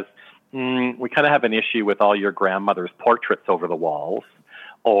magazine says, we kind of have an issue with all your grandmother's portraits over the walls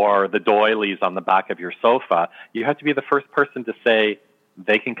or the doilies on the back of your sofa, you have to be the first person to say,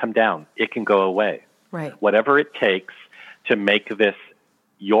 they can come down. It can go away. Right. Whatever it takes to make this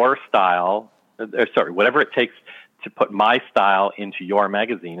your style, whatever it takes to put my style into your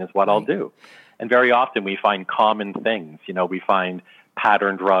magazine is what I'll do. And very often we find common things. You know, we find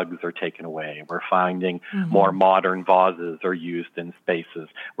patterned rugs are taken away. We're finding more modern vases are used in spaces.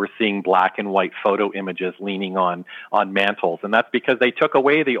 We're seeing black and white photo images leaning on mantles. And that's because they took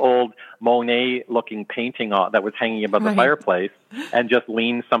away the old Monet-looking painting that was hanging above the fireplace and just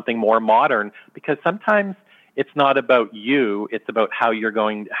leaned something more modern, because sometimes it's not about you, it's about how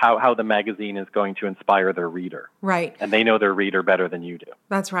the magazine is going to inspire their reader. Right. And they know their reader better than you do.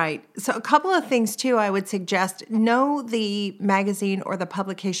 That's right. So a couple of things, too, I would suggest. Know the magazine or the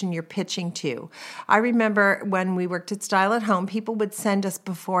publication you're pitching to. I remember when we worked at Style at Home, people would send us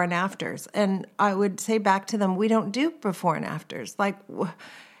before and afters. And I would say back to them, we don't do before and afters. Like,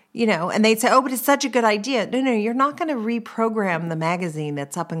 you know, and they'd say, oh, but it's such a good idea. No, you're not going to reprogram the magazine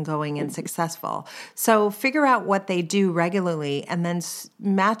that's up and going and successful. So figure out what they do regularly and then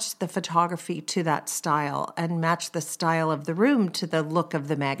match the photography to that style and match the style of the room to the look of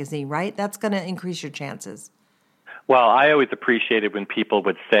the magazine, right? That's going to increase your chances. Well, I always appreciated when people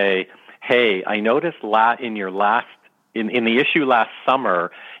would say, hey, I noticed in the issue last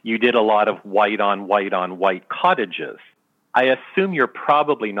summer, you did a lot of white on white cottages. I assume you're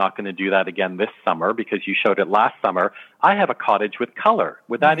probably not going to do that again this summer because you showed it last summer. I have a cottage with color.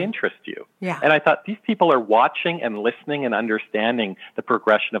 Would that interest you? Yeah. And I thought these people are watching and listening and understanding the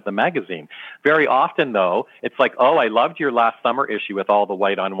progression of the magazine. Very often, though, it's like, oh, I loved your last summer issue with all the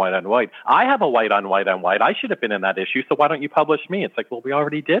white on white on white. I have a white on white on white. I should have been in that issue, so why don't you publish me? It's like, well, we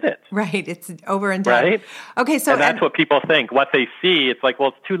already did it. Right. It's over and done. Right? Okay, so... And that's what people think. What they see, it's like, well,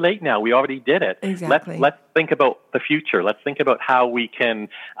 it's too late now. We already did it. Exactly. think about the future. Let's think about how we can,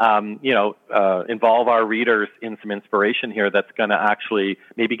 involve our readers in some inspiration here that's going to actually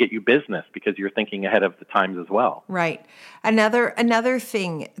maybe get you business because you're thinking ahead of the times as well. Right. Another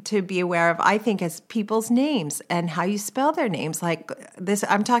thing to be aware of, I think, is people's names and how you spell their names. Like this,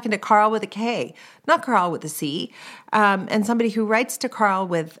 I'm talking to Carl with a K, not Carl with a C, and somebody who writes to Carl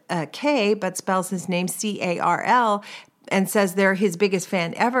with a K but spells his name Carl and says they're his biggest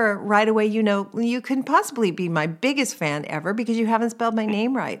fan ever, right away you couldn't possibly be my biggest fan ever because you haven't spelled my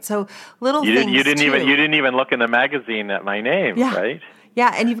name right. So things you didn't even look in the magazine at my name, right?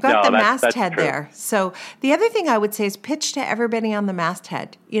 Yeah, and you've got the masthead there. So the other thing I would say is pitch to everybody on the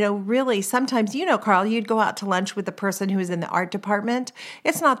masthead. Really, sometimes, Carl, you'd go out to lunch with the person who is in the art department.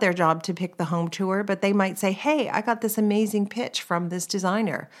 It's not their job to pick the home tour, but they might say, hey, I got this amazing pitch from this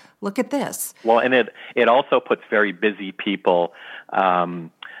designer. Look at this. Well, and it also puts very busy people,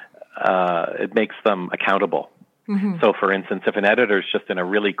 it makes them accountable. Mm-hmm. So, for instance, if an editor is just in a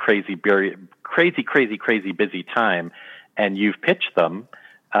really crazy busy time, and you've pitched them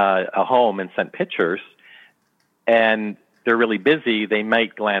a home and sent pictures, and they're really busy, they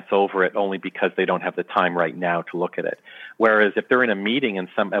might glance over it only because they don't have the time right now to look at it. Whereas if they're in a meeting and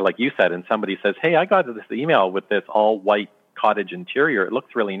like you said, and somebody says, hey, I got this email with this all white cottage interior, it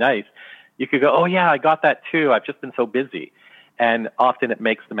looks really nice, you could go, oh yeah, I got that too, I've just been so busy. And often it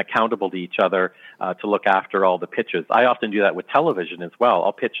makes them accountable to each other to look after all the pitches. I often do that with television as well.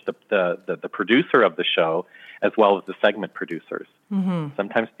 I'll pitch the producer of the show as well as the segment producers. Mm-hmm.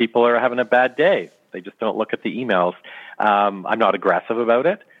 Sometimes people are having a bad day. They just don't look at the emails. I'm not aggressive about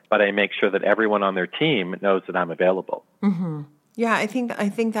it, but I make sure that everyone on their team knows that I'm available. Mm-hmm. Yeah, I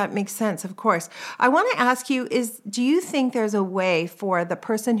think that makes sense, of course. I want to ask you do you think there's a way for the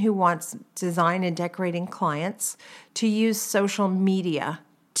person who wants design and decorating clients to use social media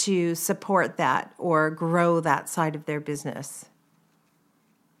to support that or grow that side of their business?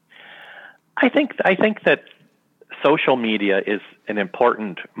 I think that social media is an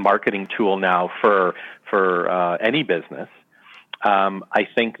important marketing tool now for any business. I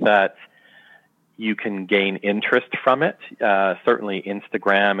think that you can gain interest from it, certainly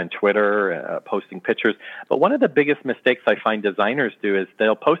Instagram and Twitter, posting pictures. But one of the biggest mistakes I find designers do is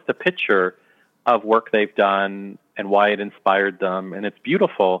they'll post a picture of work they've done and why it inspired them, and it's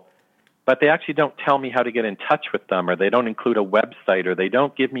beautiful, but they actually don't tell me how to get in touch with them, or they don't include a website, or they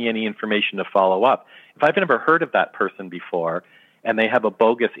don't give me any information to follow up. If I've never heard of that person before, and they have a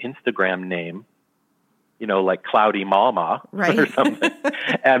bogus Instagram name, like Cloudy Mama right. or something,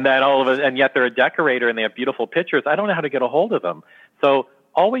 and then and yet they're a decorator and they have beautiful pictures, I don't know how to get a hold of them. So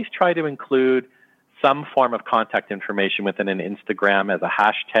always try to include some form of contact information within an Instagram as a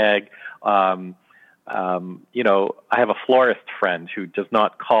hashtag. I have a florist friend who does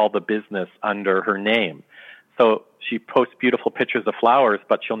not call the business under her name. So she posts beautiful pictures of flowers,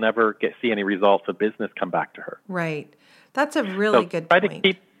 but she'll never see any results of business come back to her. Right. That's a really good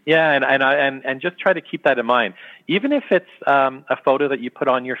point. And just try to keep that in mind. Even if it's a photo that you put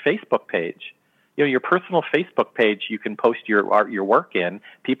on your Facebook page, your personal Facebook page, you can post your work in.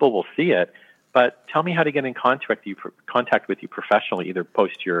 People will see it, but tell me how to get in contact with you professionally. Either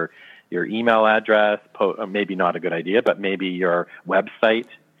post your email address, maybe not a good idea, but maybe your website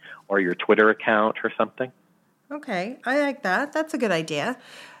or your Twitter account or something. Okay, I like that. That's a good idea.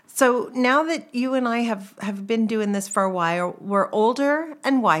 So now that you and I have been doing this for a while, we're older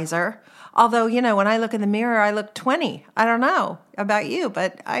and wiser. Although, when I look in the mirror, I look 20. I don't know about you,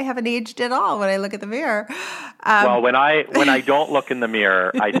 but I haven't aged at all when I look at the mirror. Well, when I don't look in the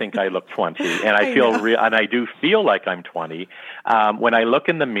mirror, I think I look 20, and and I do feel like I'm 20. When I look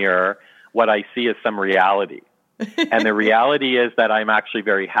in the mirror, what I see is some reality. And the reality is that I'm actually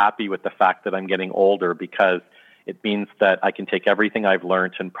very happy with the fact that I'm getting older, because it means that I can take everything I've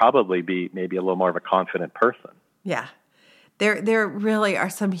learned and probably be maybe a little more of a confident person. Yeah. There really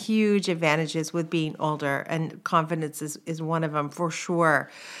are some huge advantages with being older, and confidence is one of them for sure.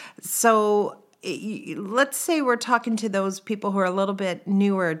 So let's say we're talking to those people who are a little bit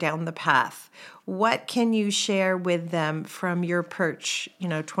newer down the path. What can you share with them from your perch,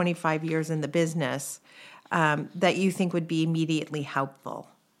 25 years in the business, that you think would be immediately helpful?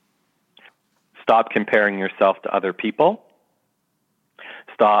 Stop comparing yourself to other people.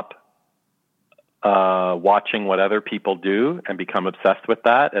 Stop watching what other people do and become obsessed with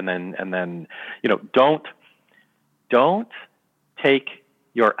that. And then don't take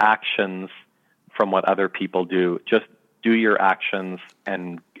your actions from what other people do. Just do your actions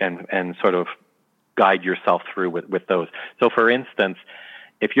and sort of guide yourself through with those. So for instance,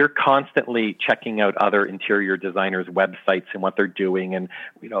 if you're constantly checking out other interior designers' websites and what they're doing, and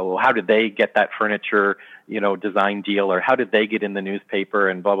how did they get that furniture design deal, or how did they get in the newspaper,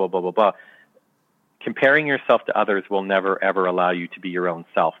 and blah blah blah blah blah. Comparing yourself to others will never ever allow you to be your own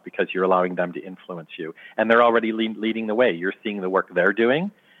self, because you're allowing them to influence you, and they're already leading the way. You're seeing the work they're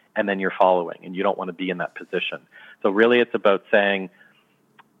doing, and then you're following, and you don't want to be in that position. So really, it's about saying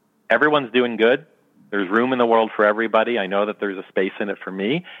everyone's doing good. There's room in the world for everybody. I know that there's a space in it for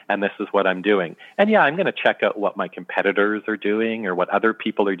me, and this is what I'm doing. And yeah, I'm going to check out what my competitors are doing or what other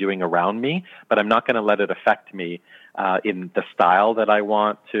people are doing around me, but I'm not going to let it affect me in the style that I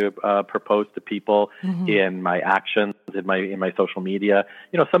want to propose to people, in my actions, in my social media.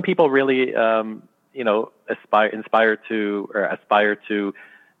 Some people really, aspire to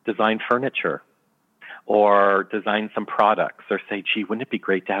design furniture, or design some products, or say, gee, wouldn't it be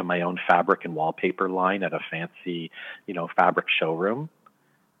great to have my own fabric and wallpaper line at a fancy, fabric showroom?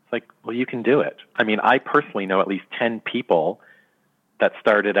 It's like, well, you can do it. I mean, I personally know at least 10 people that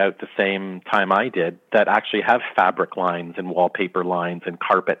started out the same time I did that actually have fabric lines and wallpaper lines and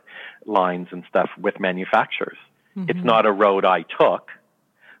carpet lines and stuff with manufacturers. It's not a road I took,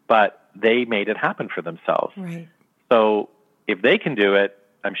 but they made it happen for themselves. Right. So if they can do it,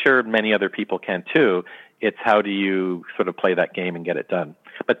 I'm sure many other people can too. It's how do you sort of play that game and get it done.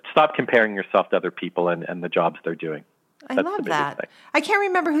 But stop comparing yourself to other people and the jobs they're doing. I love that. Thing. I can't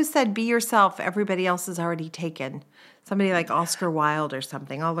remember who said, be yourself, everybody else is already taken. Somebody like Oscar Wilde or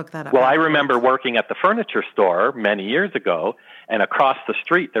something. I'll look that up. Well, I remember working at the furniture store many years ago, and across the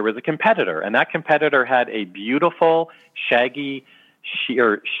street there was a competitor, and that competitor had a beautiful, shabby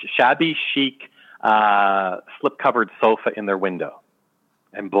chic, slip-covered sofa in their window.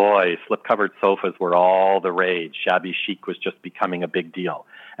 And boy, slip-covered sofas were all the rage. Shabby chic was just becoming a big deal.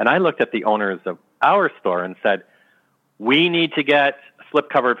 And I looked at the owners of our store and said, we need to get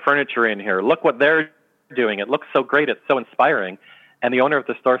slip-covered furniture in here. Look what they're doing. It looks so great. It's so inspiring. And the owner of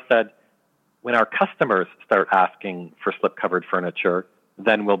the store said, when our customers start asking for slip-covered furniture,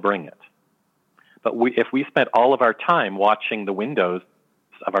 then we'll bring it. But if we spent all of our time watching the windows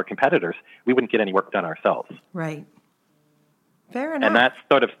of our competitors, we wouldn't get any work done ourselves. Right. Fair enough. And that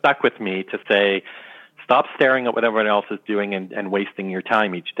sort of stuck with me to say, stop staring at what everyone else is doing and wasting your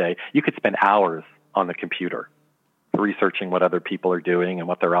time each day. You could spend hours on the computer researching what other people are doing and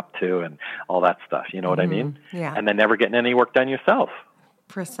what they're up to and all that stuff. You know what I mean? Yeah. And then never getting any work done yourself.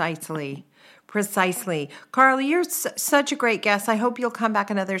 Precisely. Carl, you're such a great guest. I hope you'll come back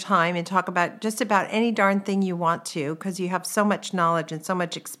another time and talk about just about any darn thing you want to, because you have so much knowledge and so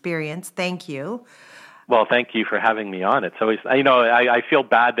much experience. Thank you. Well, thank you for having me on. It's always, I feel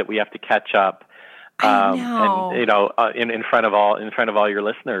bad that we have to catch up. I know. And, in front of all your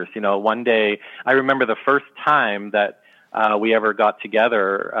listeners. One day, I remember the first time that we ever got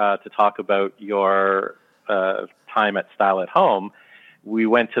together to talk about your time at Style at Home. We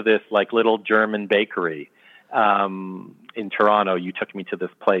went to this little German bakery in Toronto. You took me to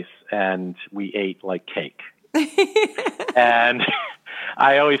this place, and we ate like cake. And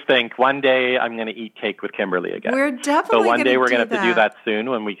I always think one day I'm going to eat cake with Kimberly again. We're definitely so one day we're going to have to do that soon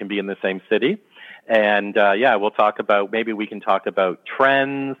when we can be in the same city. And we'll talk about, maybe we can talk about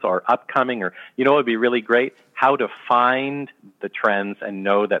trends or upcoming, or it would be really great how to find the trends and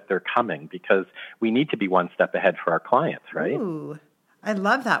know that they're coming, because we need to be one step ahead for our clients, right? Ooh, I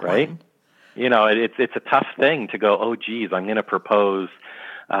love that right? one. It's a tough thing to go, oh, geez, I'm going to propose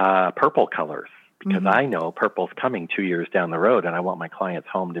purple colors, because I know purple's coming 2 years down the road, and I want my client's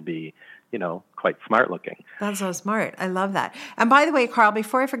home to be, quite smart looking. That's so smart. I love that. And by the way, Carl,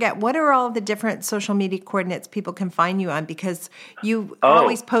 before I forget, what are all the different social media coordinates people can find you on? Because you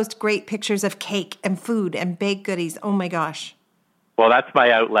always post great pictures of cake and food and baked goodies. Oh my gosh. Well, that's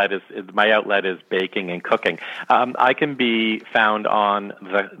my outlet. My outlet is baking and cooking. I can be found on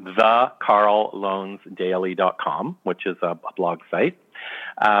the carlloansdaily.com, which is a blog site.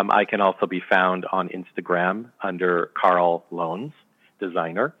 I can also be found on Instagram under Carl Loans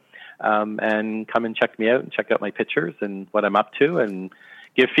Designer. And come and check me out and check out my pictures and what I'm up to and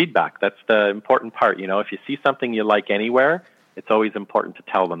give feedback. That's the important part. If you see something you like anywhere, it's always important to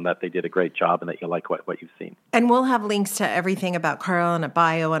tell them that they did a great job and that you like what you've seen. And we'll have links to everything about Carl and a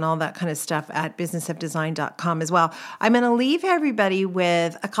bio and all that kind of stuff at businessofdesign.com as well. I'm going to leave everybody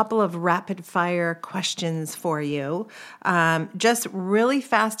with a couple of rapid fire questions for you. Just really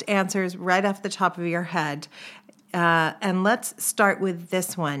fast answers right off the top of your head. And let's start with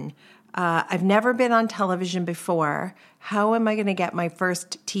this one. I've never been on television before. How am I going to get my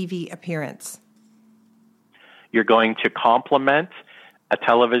first TV appearance? You're going to compliment a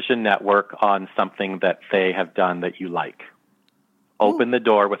television network on something that they have done that you like. Open the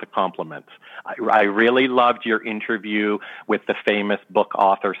door with a compliment. I really loved your interview with the famous book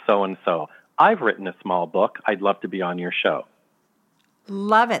author so-and-so. I've written a small book. I'd love to be on your show.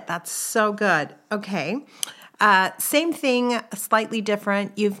 Love it. That's so good. Okay. Same thing, slightly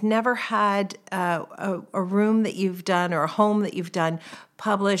different. You've never had a room that you've done or a home that you've done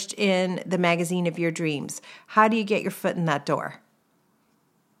published in the magazine of your dreams. How do you get your foot in that door?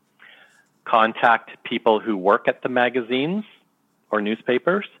 Contact people who work at the magazines or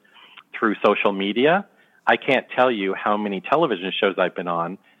newspapers through social media. I can't tell you how many television shows I've been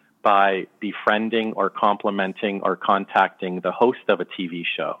on by befriending or complimenting or contacting the host of a TV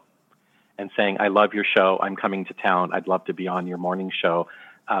show and saying, I love your show. I'm coming to town. I'd love to be on your morning show.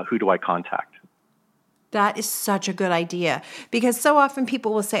 Who do I contact? That is such a good idea, because so often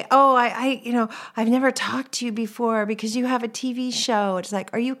people will say, oh, I've never talked to you before because you have a TV show. It's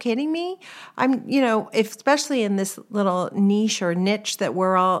like, are you kidding me? Especially in this little niche or niche that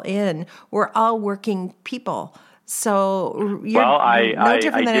we're all in, we're all working people. So you're no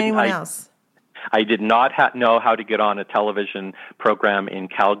different than anyone else. I did not know how to get on a television program in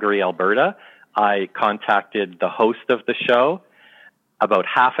Calgary, Alberta. I contacted the host of the show about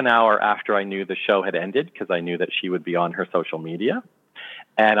half an hour after I knew the show had ended, because I knew that she would be on her social media.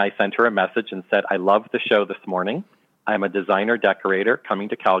 And I sent her a message and said, I love the show this morning. I'm a designer decorator coming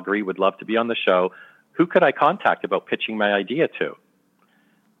to Calgary, would love to be on the show. Who could I contact about pitching my idea to?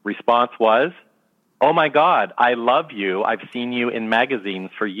 Response was, oh my God, I love you. I've seen you in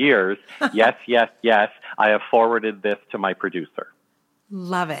magazines for years. Yes, yes, yes. I have forwarded this to my producer.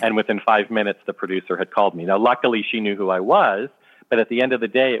 Love it. And within 5 minutes, the producer had called me. Now, luckily, she knew who I was. But at the end of the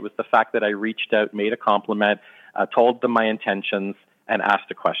day, it was the fact that I reached out, made a compliment, told them my intentions, and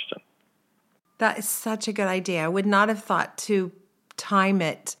asked a question. That is such a good idea. I would not have thought to time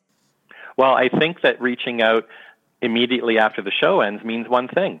it. Well, I think that reaching out immediately after the show ends means one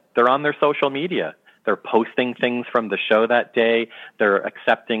thing. They're on their social media. They're posting things from the show that day. They're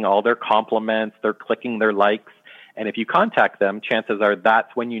accepting all their compliments. They're clicking their likes. And if you contact them, chances are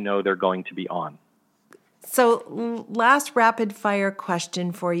that's when you know they're going to be on. So last rapid fire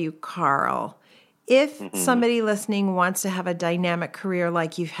question for you, Carl. If somebody listening wants to have a dynamic career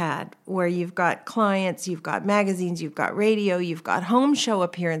like you've had, where you've got clients, you've got magazines, you've got radio, you've got home show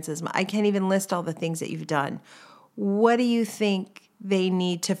appearances, I can't even list all the things that you've done. What do you think they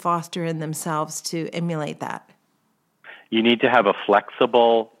need to foster in themselves to emulate that? You need to have a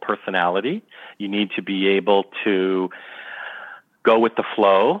flexible personality. You need to be able to go with the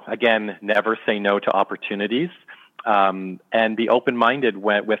flow. Again, never say no to opportunities, and be open-minded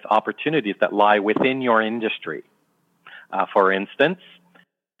with opportunities that lie within your industry. For instance,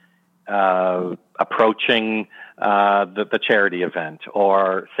 approaching the charity event,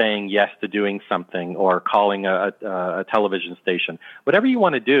 or saying yes to doing something, or calling a television station. Whatever you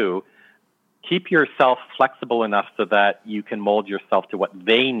want to do, keep yourself flexible enough so that you can mold yourself to what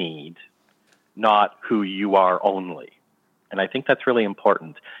they need, not who you are only. And I think that's really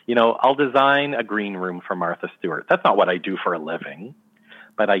important. I'll design a green room for Martha Stewart. That's not what I do for a living,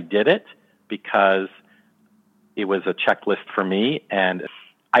 but I did it because it was a checklist for me. And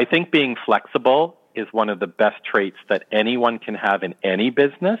I think being flexible is one of the best traits that anyone can have in any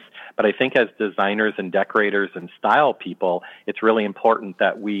business. But I think as designers and decorators and style people, it's really important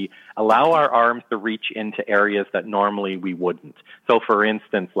that we allow our arms to reach into areas that normally we wouldn't. So for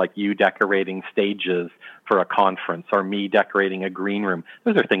instance, like you decorating stages for a conference, or me decorating a green room,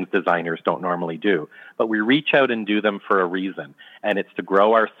 those are things designers don't normally do. But we reach out and do them for a reason. And it's to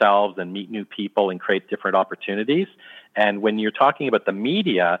grow ourselves and meet new people and create different opportunities. And when you're talking about the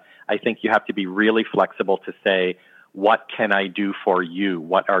media, I think you have to be really flexible to say, what can I do for you?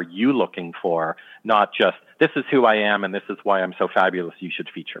 What are you looking for? Not just, this is who I am and this is why I'm so fabulous, you should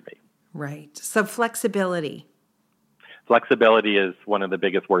feature me. Right. So flexibility. Flexibility is one of the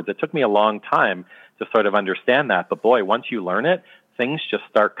biggest words. It took me a long time to sort of understand that. But boy, once you learn it, things just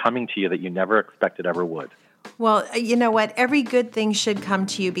start coming to you that you never expected ever would. Well, you know what? Every good thing should come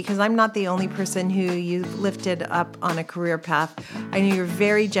to you, because I'm not the only person who you lifted up on a career path. I know you're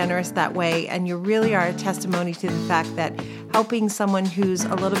very generous that way, and you really are a testimony to the fact that helping someone who's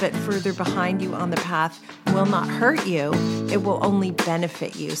a little bit further behind you on the path will not hurt you. It will only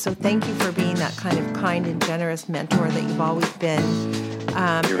benefit you. So thank you for being that kind of kind and generous mentor that you've always been.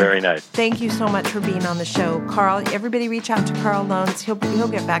 You're very nice. Thank you so much for being on the show. Carl, everybody reach out to Carl Loans. He'll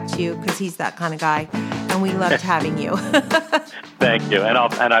get back to you, because he's that kind of guy. And we loved having you. Thank you. And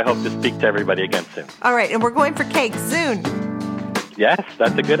I hope to speak to everybody again soon. All right. And we're going for cake soon. Yes,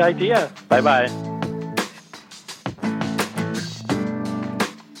 that's a good idea. Bye-bye.